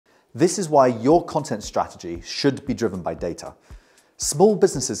This is why your content strategy should be driven by data. Small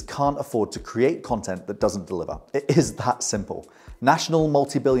businesses can't afford to create content that doesn't deliver. It is that simple. National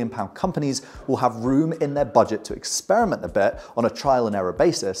multi-billion-pound companies will have room in their budget to experiment a bit on a trial and error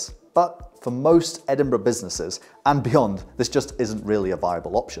basis, but for most Edinburgh businesses and beyond, this just isn't really a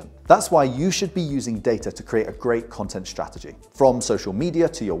viable option. That's why you should be using data to create a great content strategy. From social media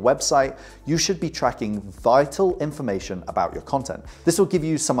to your website, you should be tracking vital information about your content. This will give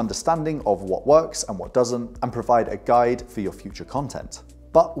you some understanding of what works and what doesn't, and provide a guide for your future content.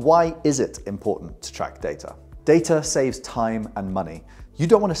 But why is it important to track data? Data saves time and money. You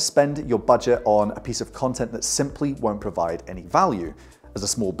don't want to spend your budget on a piece of content that simply won't provide any value. As a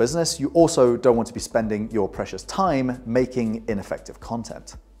small business, you also don't want to be spending your precious time making ineffective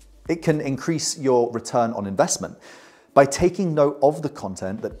content. It can increase your return on investment. By taking note of the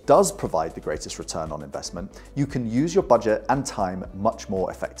content that does provide the greatest return on investment, you can use your budget and time much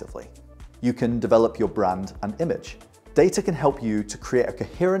more effectively. You can develop your brand and image. Data can help you to create a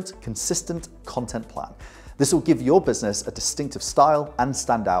coherent, consistent content plan. This will give your business a distinctive style and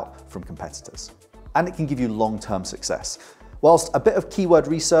stand out from competitors. And it can give you long-term success. Whilst a bit of keyword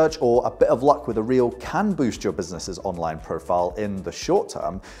research or a bit of luck with a reel can boost your business's online profile in the short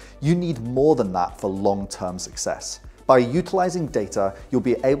term, you need more than that for long-term success. By utilizing data, you'll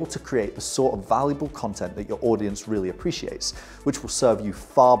be able to create the sort of valuable content that your audience really appreciates, which will serve you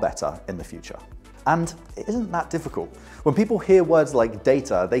far better in the future. And it isn't that difficult. When people hear words like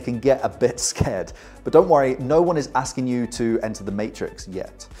data, they can get a bit scared. But don't worry, no one is asking you to enter the matrix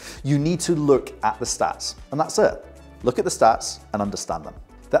yet. You need to look at the stats, and that's it. Look at the stats and understand them.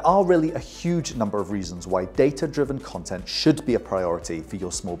 There are really a huge number of reasons why data-driven content should be a priority for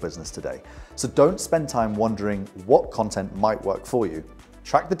your small business today. So don't spend time wondering what content might work for you.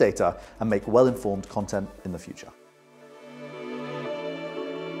 Track the data and make well-informed content in the future.